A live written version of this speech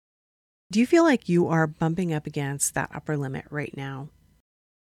Do you feel like you are bumping up against that upper limit right now?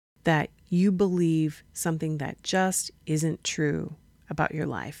 That you believe something that just isn't true about your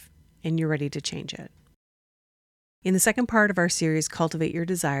life and you're ready to change it? In the second part of our series, Cultivate Your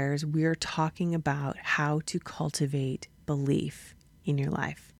Desires, we are talking about how to cultivate belief in your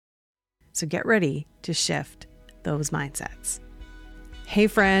life. So get ready to shift those mindsets. Hey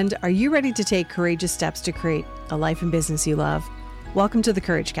friend, are you ready to take courageous steps to create a life and business you love? Welcome to the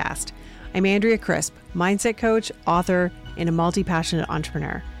Courage Cast. I'm Andrea Crisp, mindset coach, author, and a multi-passionate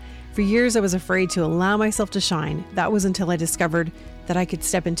entrepreneur. For years, I was afraid to allow myself to shine. That was until I discovered that I could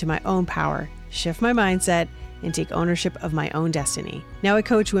step into my own power, shift my mindset, and take ownership of my own destiny. Now I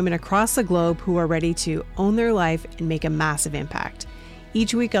coach women across the globe who are ready to own their life and make a massive impact.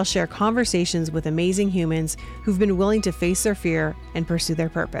 Each week, I'll share conversations with amazing humans who've been willing to face their fear and pursue their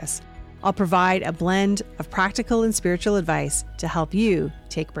purpose. I'll provide a blend of practical and spiritual advice to help you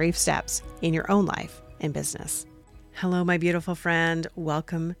take brave steps in your own life and business. Hello, my beautiful friend.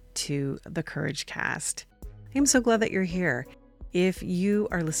 Welcome to the Courage Cast. I'm so glad that you're here. If you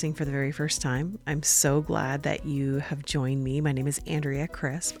are listening for the very first time, I'm so glad that you have joined me. My name is Andrea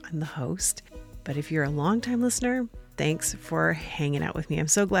Crisp. I'm the host. But if you're a longtime listener, thanks for hanging out with me. I'm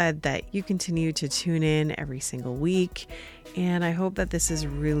so glad that you continue to tune in every single week. And I hope that this is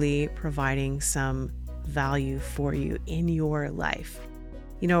really providing some value for you in your life.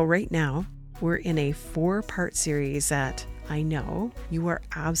 You know, right now, we're in a 4-part series that I know you are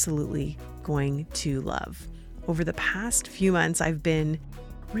absolutely going to love. Over the past few months, I've been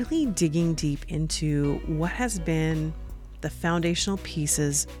really digging deep into what has been the foundational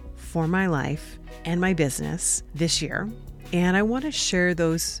pieces for my life and my business this year. And I want to share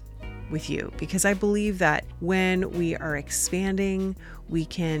those with you because I believe that when we are expanding, we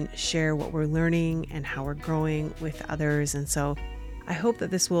can share what we're learning and how we're growing with others. And so I hope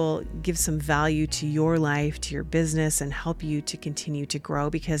that this will give some value to your life, to your business, and help you to continue to grow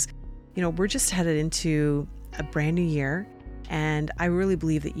because, you know, we're just headed into a brand new year. And I really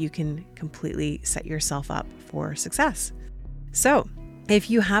believe that you can completely set yourself up for success. So if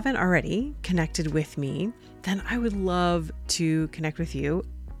you haven't already connected with me, then I would love to connect with you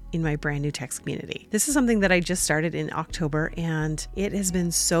in my brand new text community. This is something that I just started in October and it has been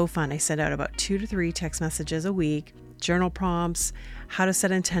so fun. I send out about 2 to 3 text messages a week, journal prompts, how to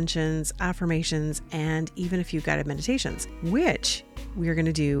set intentions, affirmations, and even a few guided meditations, which we're going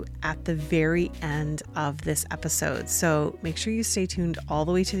to do at the very end of this episode. So make sure you stay tuned all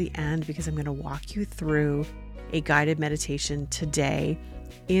the way to the end because I'm going to walk you through a guided meditation today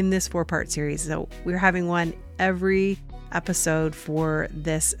in this 4-part series. So we're having one every episode for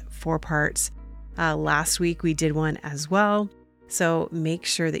this 4 parts. Last week we did one as well. So make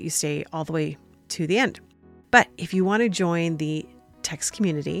sure that you stay all the way to the end. But if you want to join the text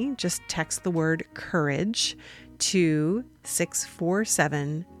community, just text the word courage to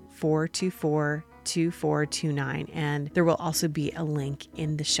 647-424-2429. And there will also be a link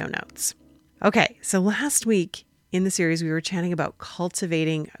in the show notes. Okay, so last week in the series, we were chatting about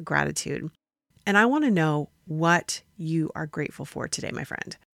cultivating gratitude. And I want to know what you are grateful for today, my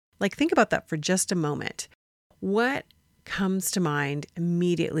friend. Like, think about that for just a moment. What comes to mind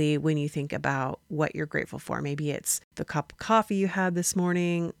immediately when you think about what you're grateful for? Maybe it's the cup of coffee you had this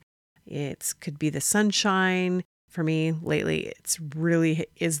morning. It could be the sunshine. For me, lately, it's really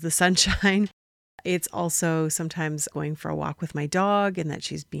is the sunshine. It's also sometimes going for a walk with my dog and that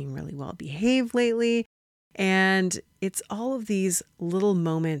she's being really well behaved lately. And it's all of these little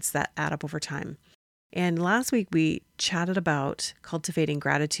moments that add up over time. And last week we chatted about cultivating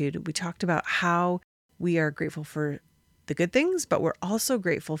gratitude. We talked about how we are grateful for the good things, but we're also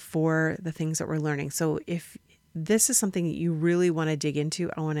grateful for the things that we're learning. So if this is something that you really want to dig into,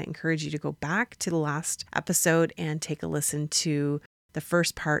 I want to encourage you to go back to the last episode and take a listen to the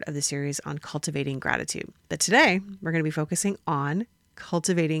first part of the series on cultivating gratitude. But today we're going to be focusing on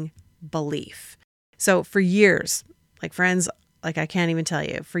cultivating belief. So for years, like friends, like I can't even tell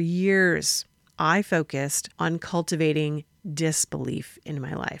you, for years, I focused on cultivating disbelief in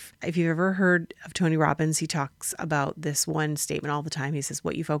my life. If you've ever heard of Tony Robbins, he talks about this one statement all the time. He says,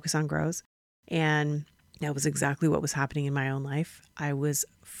 what you focus on grows. And that was exactly what was happening in my own life. I was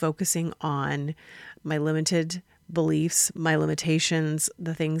focusing on my limited beliefs, my limitations,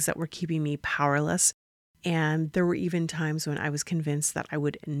 the things that were keeping me powerless. And there were even times when I was convinced that I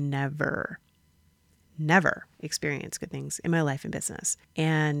would never experience good things in my life and business.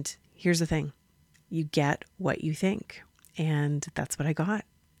 And here's the thing, you get what you think. And that's what I got.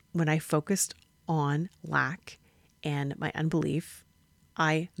 When I focused on lack and my unbelief,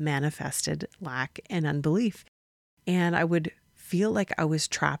 I manifested lack and unbelief. And I would feel like I was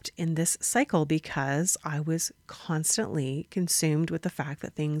trapped in this cycle because I was constantly consumed with the fact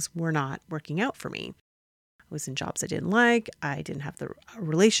that things were not working out for me. I was in jobs I didn't like. I didn't have the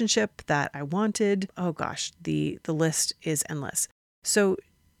relationship that I wanted. Oh gosh, the list is endless. So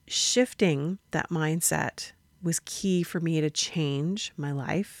shifting that mindset was key for me to change my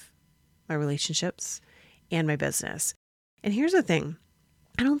life, my relationships, and my business. And here's the thing.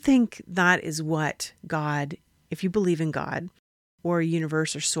 I don't think that is what God, if you believe in God or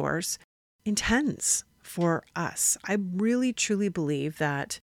universe or source, intends for us. I really truly believe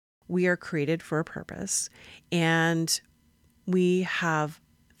that we are created for a purpose, and we have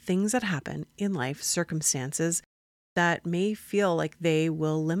things that happen in life, circumstances that may feel like they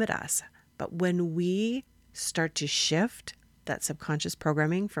will limit us. But when we start to shift that subconscious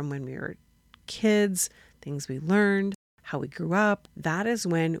programming from when we were kids, things we learned, how we grew up, that is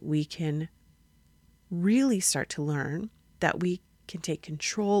when we can really start to learn that we can take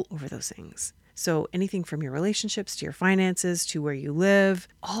control over those things. So anything from your relationships to your finances to where you live,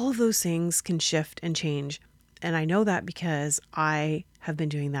 all of those things can shift and change. And I know that because I have been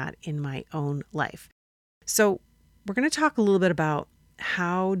doing that in my own life. So we're going to talk a little bit about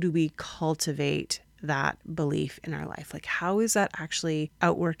how do we cultivate that belief in our life? Like, how is that actually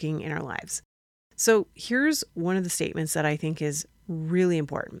outworking in our lives? So here's one of the statements that I think is really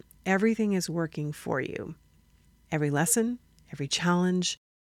important. Everything is working for you. Every lesson, every challenge,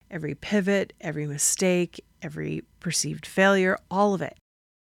 every pivot, every mistake, every perceived failure, all of it.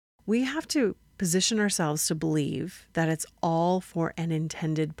 We have to position ourselves to believe that it's all for an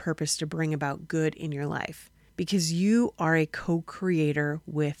intended purpose to bring about good in your life, because you are a co-creator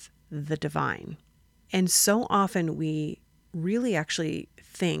with the divine. And so often we really actually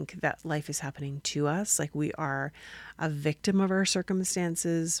think that life is happening to us, like we are a victim of our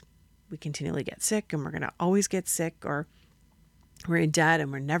circumstances. We continually get sick and we're going to always get sick, or we're in debt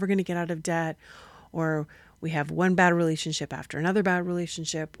and we're never going to get out of debt, or we have one bad relationship after another bad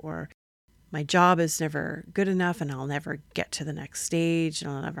relationship, or my job is never good enough and I'll never get to the next stage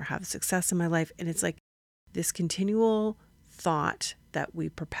and I'll never have success in my life. And it's like this continual thought that we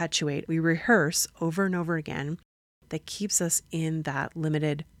perpetuate, we rehearse over and over again, that keeps us in that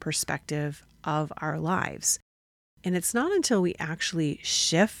limited perspective of our lives. And it's not until we actually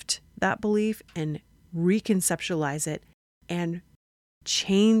shift that belief and reconceptualize it and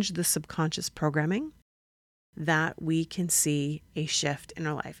change the subconscious programming that we can see a shift in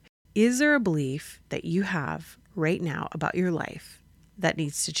our life. Is there a belief that you have right now about your life that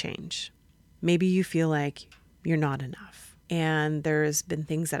needs to change? Maybe you feel like you're not enough, and there's been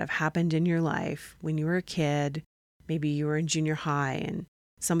things that have happened in your life when you were a kid. Maybe you were in junior high and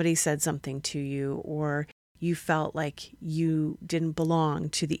somebody said something to you, or you felt like you didn't belong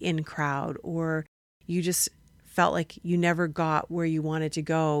to the in crowd, or you just felt like you never got where you wanted to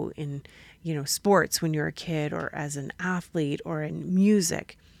go in, sports when you were a kid, or as an athlete, or in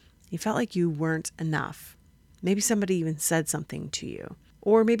music. You felt like you weren't enough. Maybe somebody even said something to you.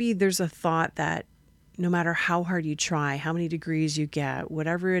 Or maybe there's a thought that no matter how hard you try, how many degrees you get,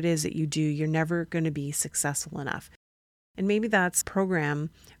 whatever it is that you do, you're never going to be successful enough. And maybe that's a program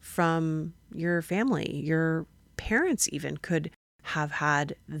from your family. Your parents even could have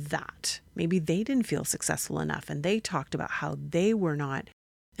had that. Maybe they didn't feel successful enough and they talked about how they were not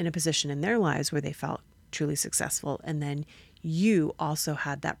in a position in their lives where they felt truly successful. And then you also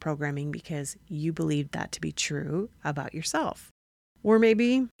had that programming because you believed that to be true about yourself. Or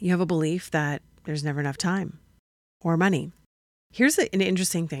maybe you have a belief that there's never enough time or money. Here's an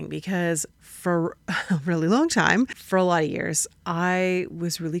interesting thing, because for a really long time, for a lot of years, I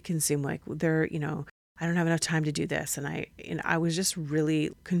was really consumed like I don't have enough time to do this. And I was just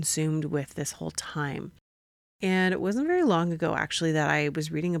really consumed with this whole time. And it wasn't very long ago, actually, that I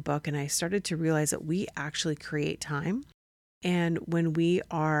was reading a book and I started to realize that we actually create time. And when we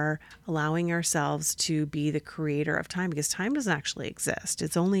are allowing ourselves to be the creator of time, because time doesn't actually exist,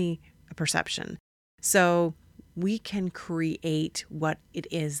 it's only a perception. So we can create what it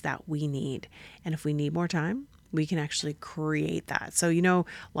is that we need. And if we need more time, we can actually create that. So, a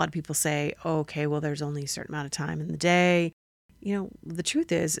lot of people say, oh, okay, well, there's only a certain amount of time in the day. The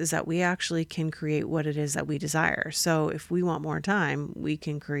truth is that we actually can create what it is that we desire. So if we want more time, we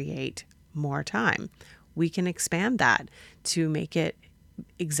can create more time. We can expand that to make it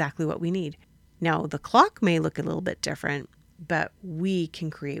exactly what we need. Now, the clock may look a little bit different, but we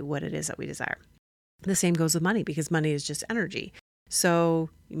can create what it is that we desire. The same goes with money, because money is just energy. So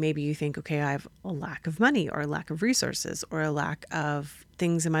maybe you think, okay, I have a lack of money or a lack of resources or a lack of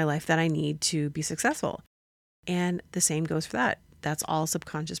things in my life that I need to be successful. And the same goes for that. That's all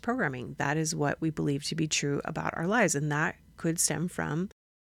subconscious programming. That is what we believe to be true about our lives. And that could stem from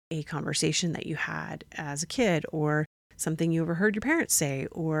a conversation that you had as a kid, or something you overheard your parents say,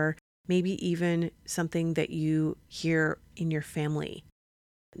 or maybe even something that you hear in your family.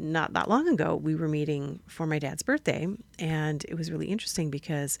 Not that long ago, we were meeting for my dad's birthday, and it was really interesting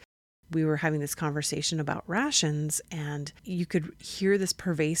because we were having this conversation about rations, and you could hear this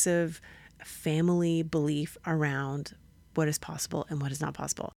pervasive family belief around what is possible and what is not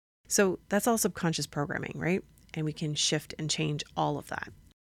possible. So that's all subconscious programming, right? And we can shift and change all of that.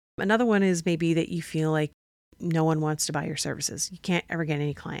 Another one is maybe that you feel like no one wants to buy your services. You can't ever get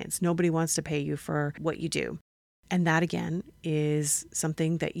any clients. Nobody wants to pay you for what you do. And that again is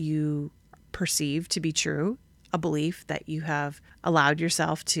something that you perceive to be true, a belief that you have allowed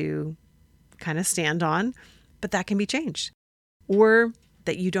yourself to kind of stand on, but that can be changed. Or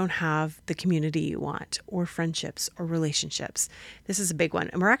that you don't have the community you want, or friendships or relationships. This is a big one.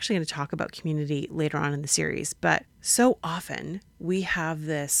 And we're actually going to talk about community later on in the series. But so often we have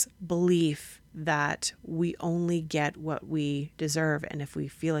this belief that we only get what we deserve. And if we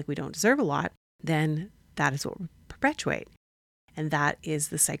feel like we don't deserve a lot, then that is what we perpetuate. And that is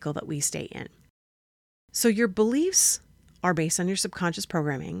the cycle that we stay in. So your beliefs are based on your subconscious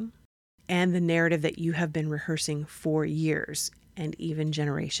programming and the narrative that you have been rehearsing for years and even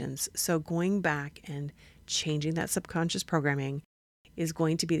generations. So going back and changing that subconscious programming is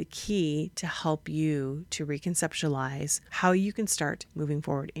going to be the key to help you to reconceptualize how you can start moving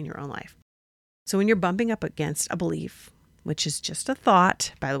forward in your own life. So when you're bumping up against a belief, which is just a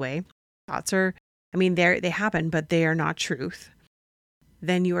thought, by the way, thoughts are, they happen, but they are not truth.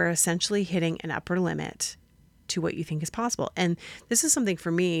 Then you are essentially hitting an upper limit to what you think is possible. And this is something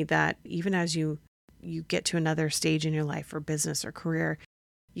for me that even as you get to another stage in your life or business or career,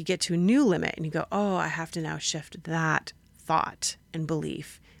 you get to a new limit and you go, oh, I have to now shift that thought and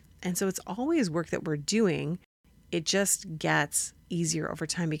belief. And so it's always work that we're doing. It just gets easier over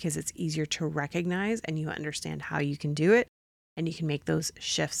time because it's easier to recognize and you understand how you can do it and you can make those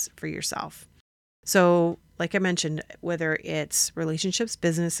shifts for yourself. So like I mentioned, whether it's relationships,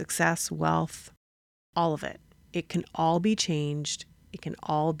 business, success, wealth, all of it can all be changed. It can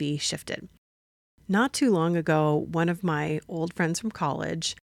all be shifted. Not too long ago, one of my old friends from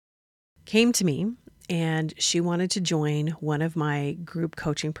college came to me and she wanted to join one of my group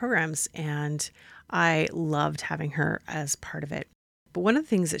coaching programs. And I loved having her as part of it. But one of the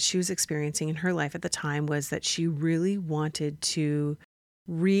things that she was experiencing in her life at the time was that she really wanted to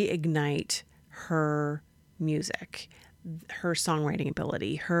reignite her music, her songwriting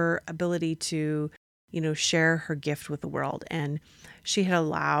ability, her ability to, share her gift with the world. And she had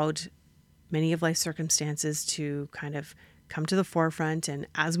allowed many of life circumstances to kind of come to the forefront. And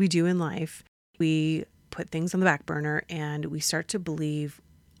as we do in life, we put things on the back burner and we start to believe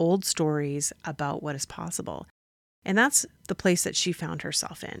old stories about what is possible. And that's the place that she found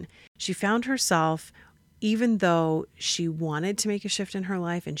herself in. She found herself, even though she wanted to make a shift in her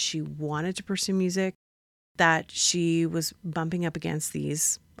life and she wanted to pursue music, that she was bumping up against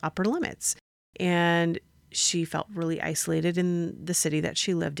these upper limits. And she felt really isolated in the city that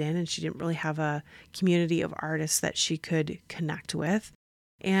she lived in, and she didn't really have a community of artists that she could connect with.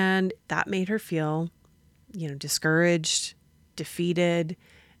 And that made her feel, discouraged, defeated.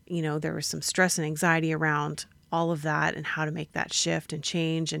 There was some stress and anxiety around all of that and how to make that shift and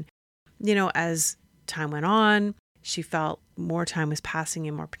change. And, as time went on, she felt more time was passing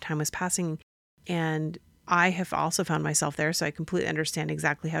and more time was passing. And I have also found myself there. So I completely understand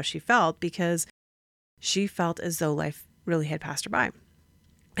exactly how she felt because she felt as though life really had passed her by.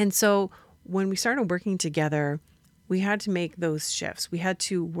 And so when we started working together, we had to make those shifts. We had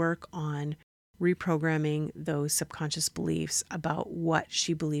to work on reprogramming those subconscious beliefs about what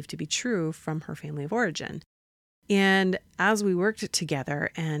she believed to be true from her family of origin. And as we worked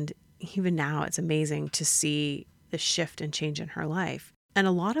together, and even now, it's amazing to see the shift and change in her life. And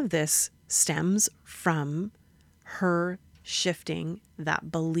a lot of this stems from her shifting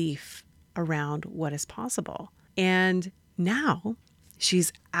that belief around what is possible. And now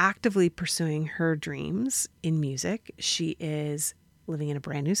she's actively pursuing her dreams in music. She is living in a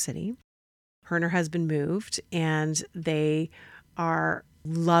brand new city. Her and her husband moved and they are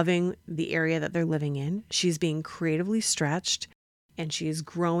loving the area that they're living in. She's being creatively stretched and she is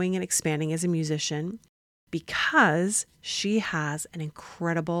growing and expanding as a musician because she has an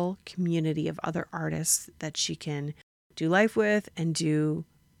incredible community of other artists that she can do life with and do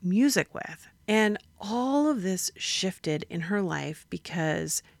music with. And all of this shifted in her life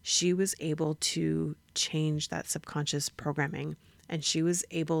because she was able to change that subconscious programming and she was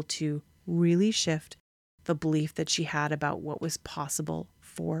able to really shift the belief that she had about what was possible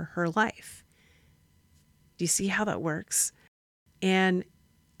for her life. Do you see how that works? And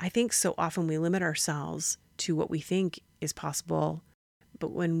I think so often we limit ourselves to what we think is possible.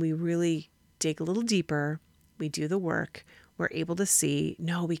 But when we really dig a little deeper, we do the work, we're able to see,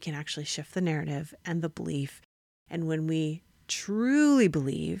 no, we can actually shift the narrative and the belief. And when we truly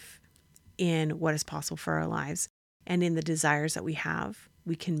believe in what is possible for our lives and in the desires that we have,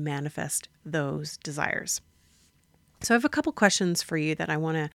 we can manifest those desires. So I have a couple questions for you that I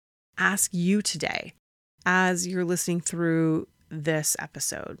want to ask you today as you're listening through this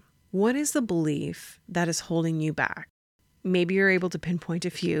episode. What is the belief that is holding you back? Maybe you're able to pinpoint a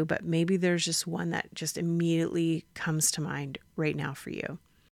few, but maybe there's just one that just immediately comes to mind right now for you.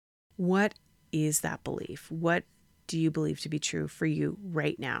 What is that belief? What do you believe to be true for you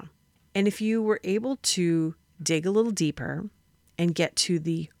right now? And if you were able to dig a little deeper and get to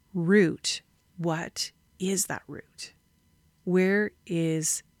the root, what is that root? Where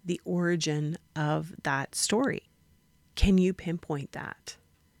is the origin of that story? Can you pinpoint that?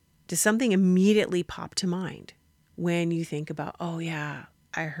 Does something immediately pop to mind when you think about, oh yeah,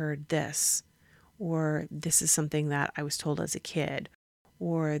 I heard this, or this is something that I was told as a kid,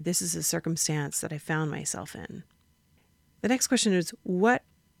 or this is a circumstance that I found myself in? The next question is, what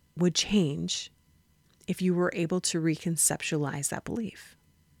would change if you were able to reconceptualize that belief?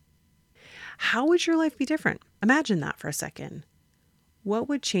 How would your life be different? Imagine that for a second. What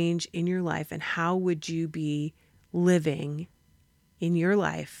would change in your life, and how would you be living in your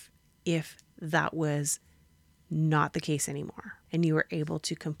life if that was not the case anymore and you were able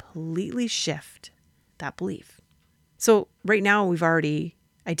to completely shift that belief? So right now we've already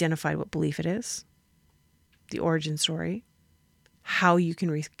identified what belief it is, the origin story, how you can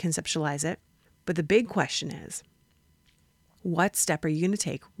reconceptualize it. But the big question is, what step are you going to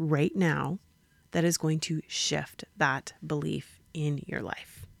take right now that is going to shift that belief in your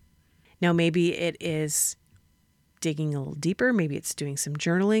life? Now, maybe it is digging a little deeper. Maybe it's doing some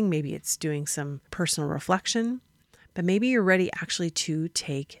journaling. Maybe it's doing some personal reflection. But maybe you're ready actually to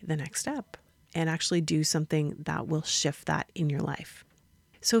take the next step and actually do something that will shift that in your life.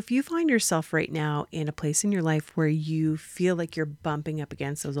 So if you find yourself right now in a place in your life where you feel like you're bumping up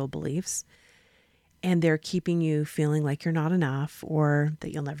against those old beliefs and they're keeping you feeling like you're not enough, or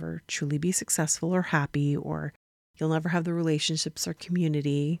that you'll never truly be successful or happy, or you'll never have the relationships or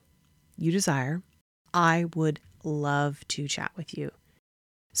community you desire, I would love to chat with you.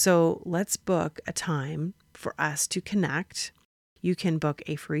 So let's book a time for us to connect. You can book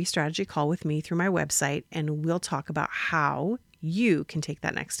a free strategy call with me through my website, and we'll talk about how you can take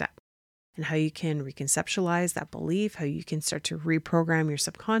that next step and how you can reconceptualize that belief, how you can start to reprogram your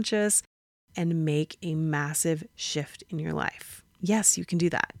subconscious and make a massive shift in your life. Yes, you can do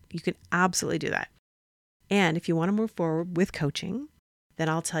that. You can absolutely do that. And if you want to move forward with coaching, then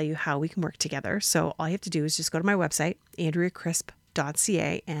I'll tell you how we can work together. So all you have to do is just go to my website,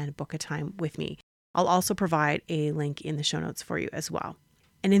 andreacrisp.ca, and book a time with me. I'll also provide a link in the show notes for you as well.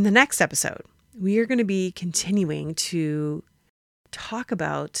 And in the next episode, we are going to be continuing to talk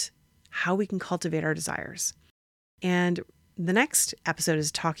about how we can cultivate our desires. And the next episode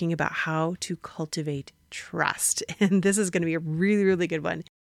is talking about how to cultivate trust. And this is going to be a really, really good one,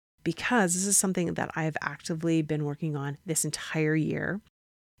 because this is something that I've actively been working on this entire year.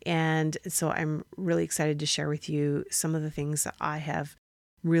 And so I'm really excited to share with you some of the things that I have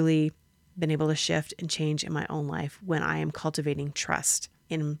really been able to shift and change in my own life when I am cultivating trust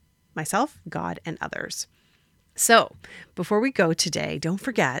in myself, God, and others. So before we go today, don't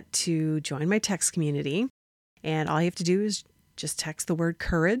forget to join my text community. And all you have to do is just text the word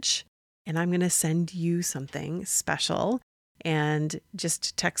courage, and I'm going to send you something special. And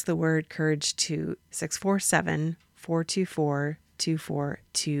just text the word courage to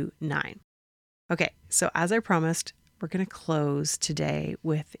 647-424-2429. Okay, so as I promised, we're going to close today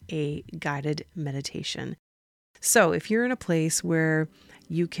with a guided meditation. So if you're in a place where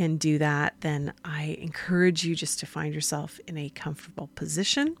you can do that, then I encourage you just to find yourself in a comfortable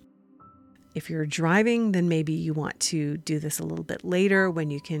position. If you're driving, then maybe you want to do this a little bit later when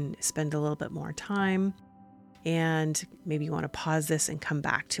you can spend a little bit more time. And maybe you want to pause this and come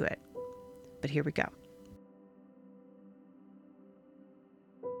back to it. But here we go.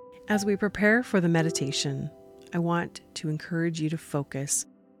 As we prepare for the meditation, I want to encourage you to focus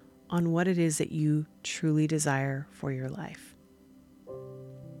on what it is that you truly desire for your life.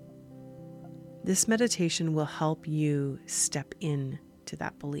 This meditation will help you step into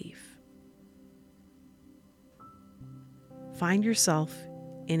that belief. Find yourself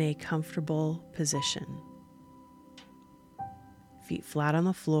in a comfortable position. Feet flat on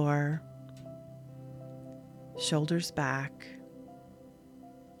the floor, shoulders back.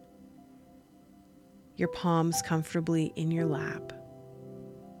 your palms comfortably in your lap,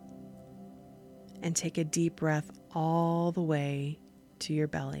 and take a deep breath all the way to your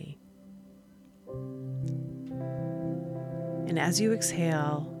belly. And as you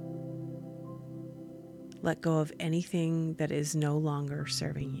exhale, let go of anything that is no longer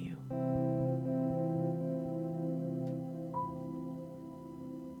serving you.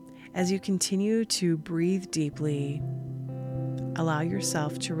 As you continue to breathe deeply, allow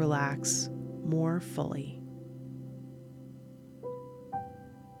yourself to relax more fully.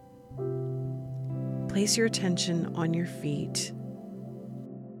 Place your attention on your feet,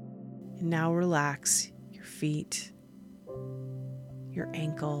 and now relax your feet, your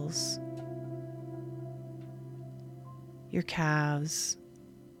ankles, your calves,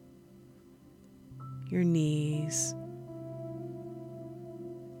 your knees,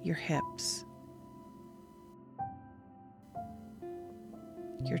 your hips,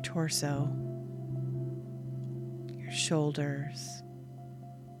 your torso, your shoulders,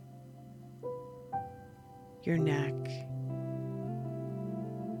 your neck,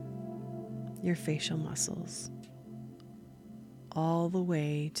 your facial muscles, all the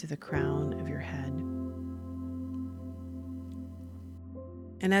way to the crown of your head.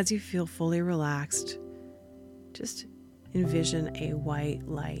 And as you feel fully relaxed, just envision a white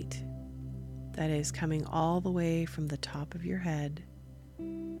light that is coming all the way from the top of your head,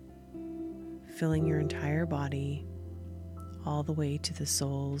 filling your entire body, all the way to the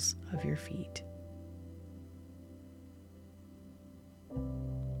soles of your feet.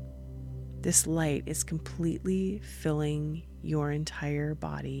 This light is completely filling your entire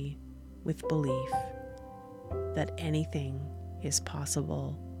body with belief that anything is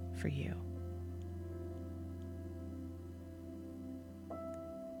possible for you.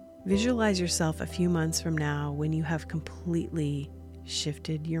 Visualize yourself a few months from now when you have completely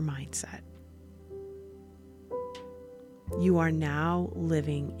shifted your mindset. You are now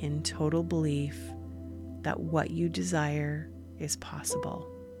living in total belief that what you desire is possible.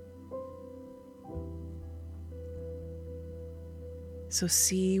 So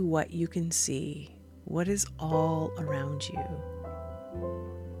see what you can see, what is all around you.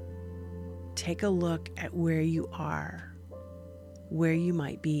 Take a look at where you are, where you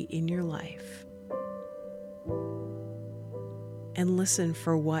might be in your life, and listen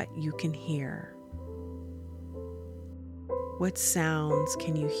for what you can hear. What sounds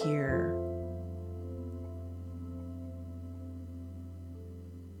can you hear?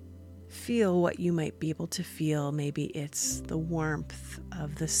 Feel what you might be able to feel. Maybe it's the warmth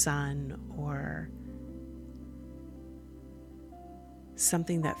of the sun or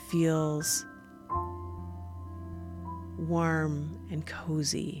something that feels warm and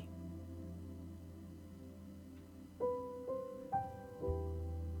cozy.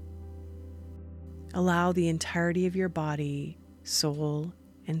 Allow the entirety of your body, soul,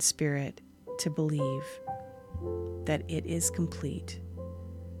 and spirit to believe that it is complete,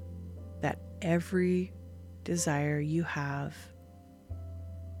 that every desire you have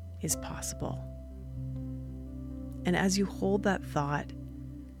is possible. And as you hold that thought,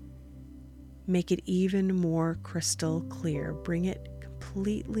 make it even more crystal clear. Bring it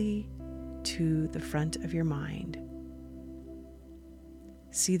completely to the front of your mind.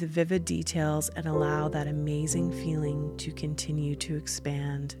 See the vivid details and allow that amazing feeling to continue to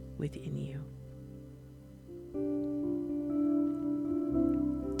expand within you.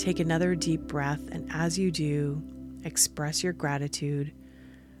 Take another deep breath, and as you do, express your gratitude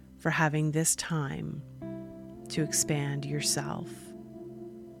for having this time to expand yourself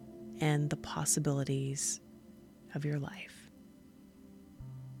and the possibilities of your life.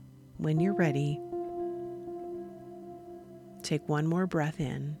 When you're ready, take one more breath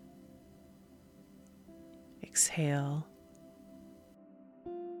in, exhale,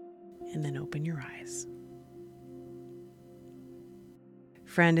 and then open your eyes.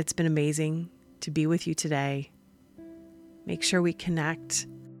 Friend, it's been amazing to be with you today. Make sure we connect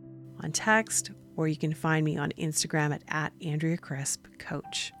on text, or you can find me on Instagram at Andrea Crisp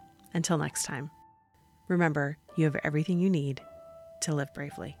Coach. Until next time, remember, you have everything you need to live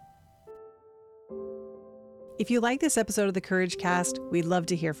bravely. If you like this episode of the Courage Cast, we'd love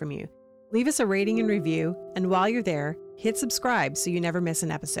to hear from you. Leave us a rating and review, and while you're there, hit subscribe so you never miss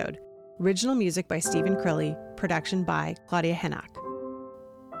an episode. Original music by Stephen Crilly, production by Claudia Hennock.